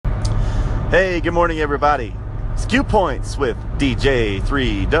Hey, good morning, everybody. It's Q Points with DJ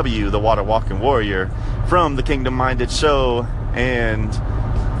 3W, the Water Walking Warrior, from the Kingdom Minded Show and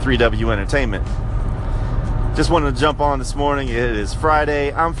 3W Entertainment. Just wanted to jump on this morning. It is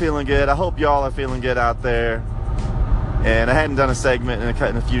Friday. I'm feeling good. I hope y'all are feeling good out there. And I hadn't done a segment in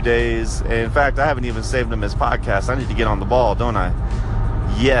a few days. And in fact, I haven't even saved them as podcasts. I need to get on the ball, don't I?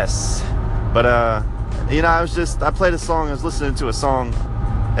 Yes. But, I played a song. I was listening to a song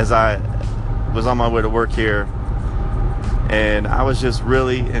as I was on my way to work here, and I was just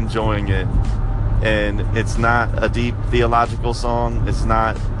really enjoying it. And it's not a deep theological song. It's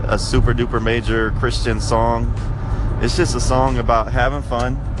not a super duper major Christian song. It's just a song about having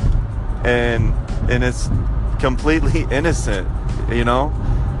fun, and it's completely innocent, you know.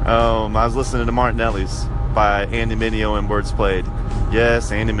 I was listening to Martinelli's by Andy Mineo and Words Played.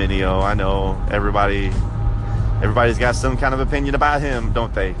 Yes, Andy Mineo. I know everybody's got some kind of opinion about him,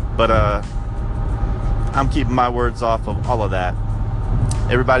 don't they? But I'm keeping my words off of all of that.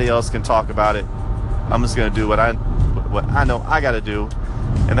 Everybody else can talk about it. I'm just gonna do what I know I gotta do,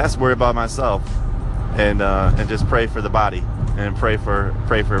 and that's worry about myself, and just pray for the body and pray for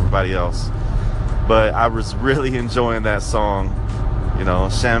everybody else. But I was really enjoying that song, you know,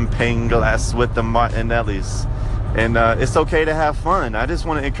 Champagne Glass with the Martinellis. And it's okay to have fun. I just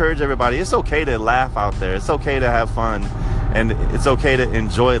want to encourage everybody. It's okay to laugh out there. It's okay to have fun. And it's okay to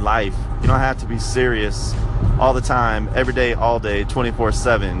enjoy life. You don't have to be serious all the time, every day, all day,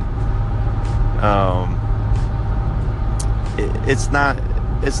 24/7. It's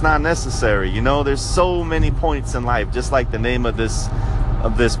not necessary. You know, there's so many points in life, just like the name of this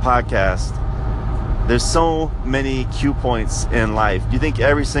podcast. There's so many Q points in life. Do you think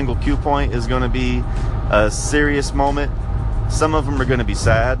every single Q point is going to be a serious moment? Some of them are going to be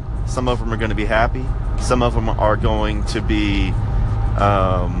sad. Some of them are going to be happy. Some of them are going to be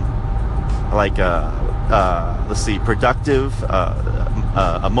productive.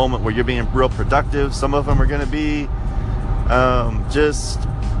 A moment where you're being real productive. Some of them are going to be just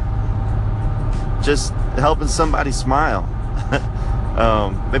helping somebody smile.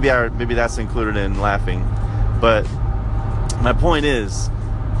 Maybe that's included in laughing. But my point is,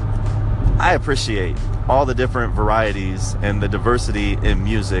 I appreciate all the different varieties and the diversity in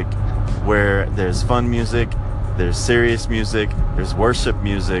music, where there's fun music, there's serious music, there's worship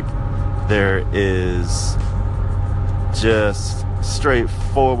music, there is just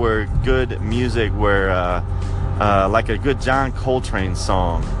straightforward good music where like a good John Coltrane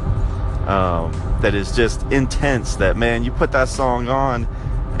song that is just intense, that, man, you put that song on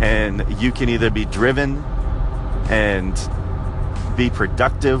and you can either be driven and be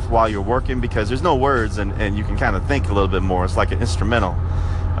productive while you're working, because there's no words, and you can kind of think a little bit more. It's like an instrumental,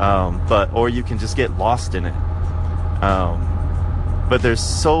 or you can just get lost in it. But there's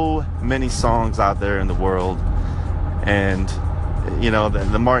so many songs out there in the world, and you know,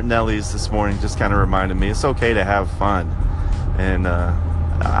 the Martinellis this morning just kind of reminded me it's okay to have fun. And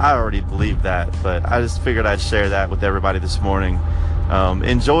I already believed that, but I just figured I'd share that with everybody this morning.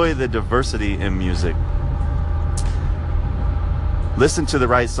 Enjoy the diversity in music. Listen to the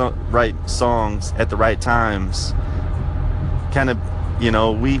right songs at the right times. Kind of, you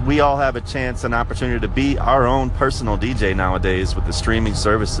know, we all have a chance and opportunity to be our own personal DJ nowadays with the streaming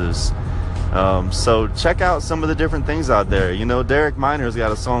services. So check out some of the different things out there. You know, Derek Miner's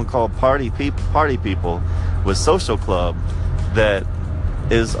got a song called Party People with Social Club that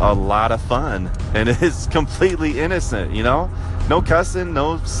is a lot of fun, and it is completely innocent, you know? No cussing,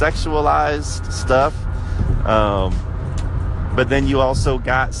 no sexualized stuff. But then you also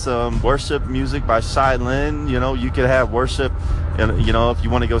got some worship music by Shai Linne. You know, you could have worship, and you know, if you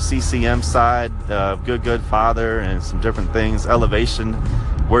want to go CCM side, Good Father and some different things, elevation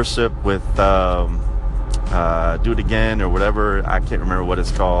worship with Do It Again or whatever. I can't remember what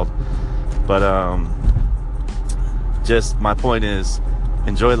it's called. But just my point is,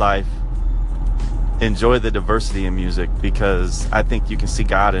 enjoy life. Enjoy the diversity in music, because I think you can see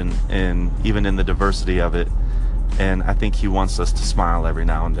God in even in the diversity of it. And I think he wants us to smile every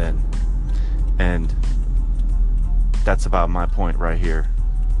now and then. And that's about my point right here.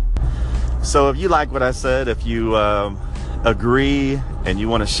 So if you like what I said, if you agree and you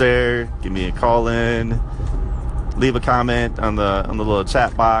want to share, give me a call in, leave a comment on the little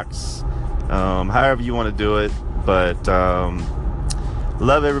chat box, however you want to do it. But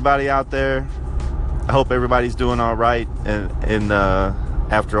love everybody out there. I hope everybody's doing all right and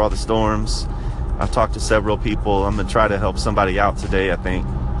after all the storms. I've talked to several people. I'm going to try to help somebody out today, I think.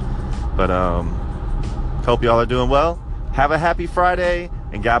 But hope y'all are doing well. Have a happy Friday,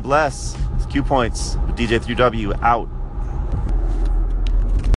 and God bless. It's Q Points with DJ 3W out.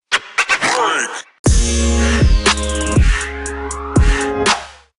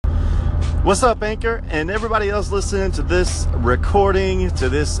 What's up, Anchor, and everybody else listening to this recording, to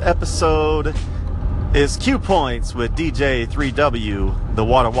this episode, is Q Points with DJ 3W, the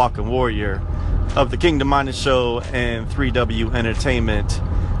Water Walking Warrior of the Kingdom Minded Show and 3W Entertainment.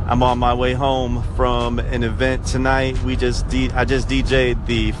 I'm on my way home from an event tonight. I just DJ'd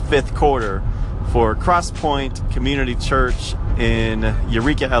the fifth quarter for Crosspoint Community Church in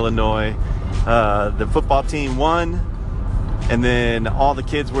Eureka, Illinois. The football team won. And then all the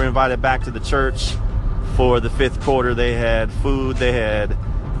kids were invited back to the church for the fifth quarter. They had food, they had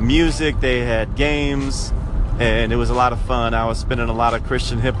music, they had games, and it was a lot of fun. I was spinning a lot of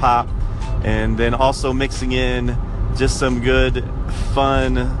Christian hip hop and then also mixing in just some good,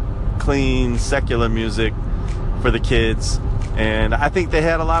 fun, clean, secular music for the kids. And I think they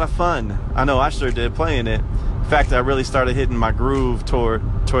had a lot of fun. I know I sure did playing it. In fact, I really started hitting my groove toward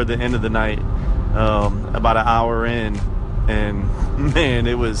the end of the night, about an hour in. And man,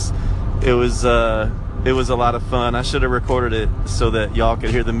 it was a lot of fun. I should have recorded it so that y'all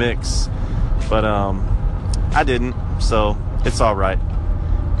could hear the mix, but I didn't, so it's all right.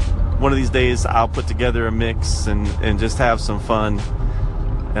 One of these days I'll put together a mix and just have some fun.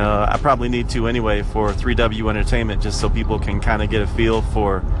 I probably need to anyway for 3W Entertainment, just so people can kind of get a feel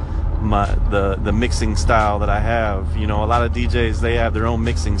for the mixing style that I have. You know, a lot of DJs, they have their own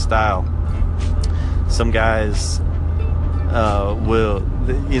mixing style. Some guys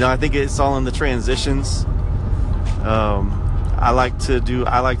I think it's all in the transitions. I like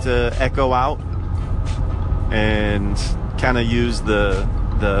to echo out and kind of use the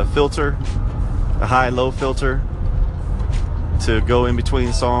filter, the high-low filter, to go in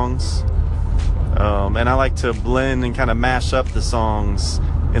between songs. And I like to blend and kind of mash up the songs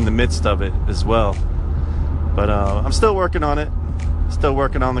in the midst of it as well. But I'm still working on it. Still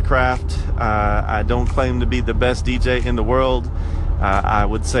working on the craft. I don't claim to be the best DJ in the world. I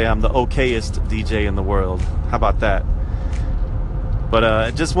would say I'm the okayest DJ in the world. How about that? But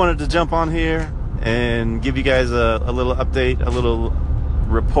I just wanted to jump on here and give you guys a little update, a little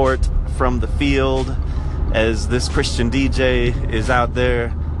report from the field, as this Christian DJ is out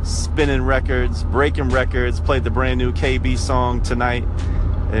there spinning records, breaking records. Played the brand new KB song tonight,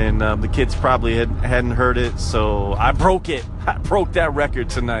 and the kids probably hadn't heard it, so I broke it. I broke that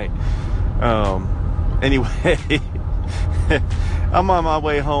record tonight. Anyway, I'm on my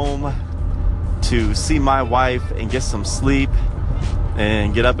way home to see my wife and get some sleep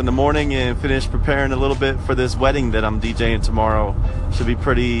and get up in the morning and finish preparing a little bit for this wedding that I'm DJing tomorrow. Should be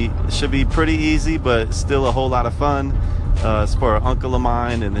pretty easy, but still a whole lot of fun. It's for an uncle of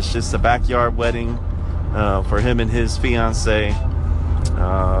mine, and it's just a backyard wedding for him and his fiance.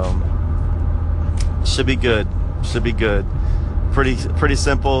 Should be good. Pretty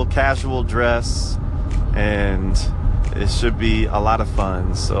simple, casual dress, and it should be a lot of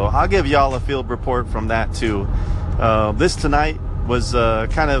fun. So I'll give y'all a field report from that too. This tonight was I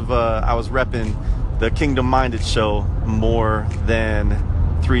was repping the Kingdom Minded Show more than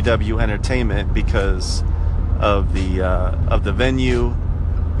 3W Entertainment because of the venue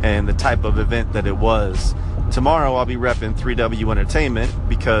and the type of event that it was. Tomorrow I'll be repping 3W Entertainment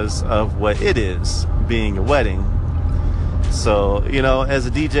because of what it is, being a wedding. So, you know, as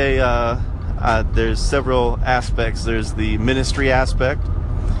a DJ, there's several aspects. There's the ministry aspect,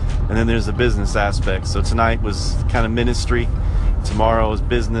 and then there's the business aspect. So tonight was kind of ministry, tomorrow is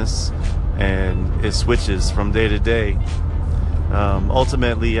business, and it switches from day to day.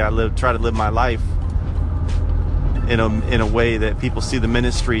 Ultimately, I try to live my life in a way that people see the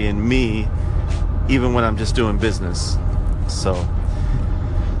ministry in me, even when I'm just doing business. So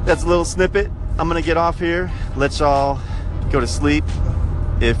that's a little snippet. I'm gonna get off here, let y'all go to sleep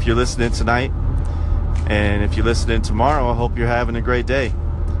if you're listening tonight, and if you're listening tomorrow, I hope you're having a great day.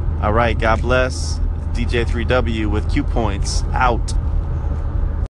 All right, God bless. DJ 3W with Q Points out.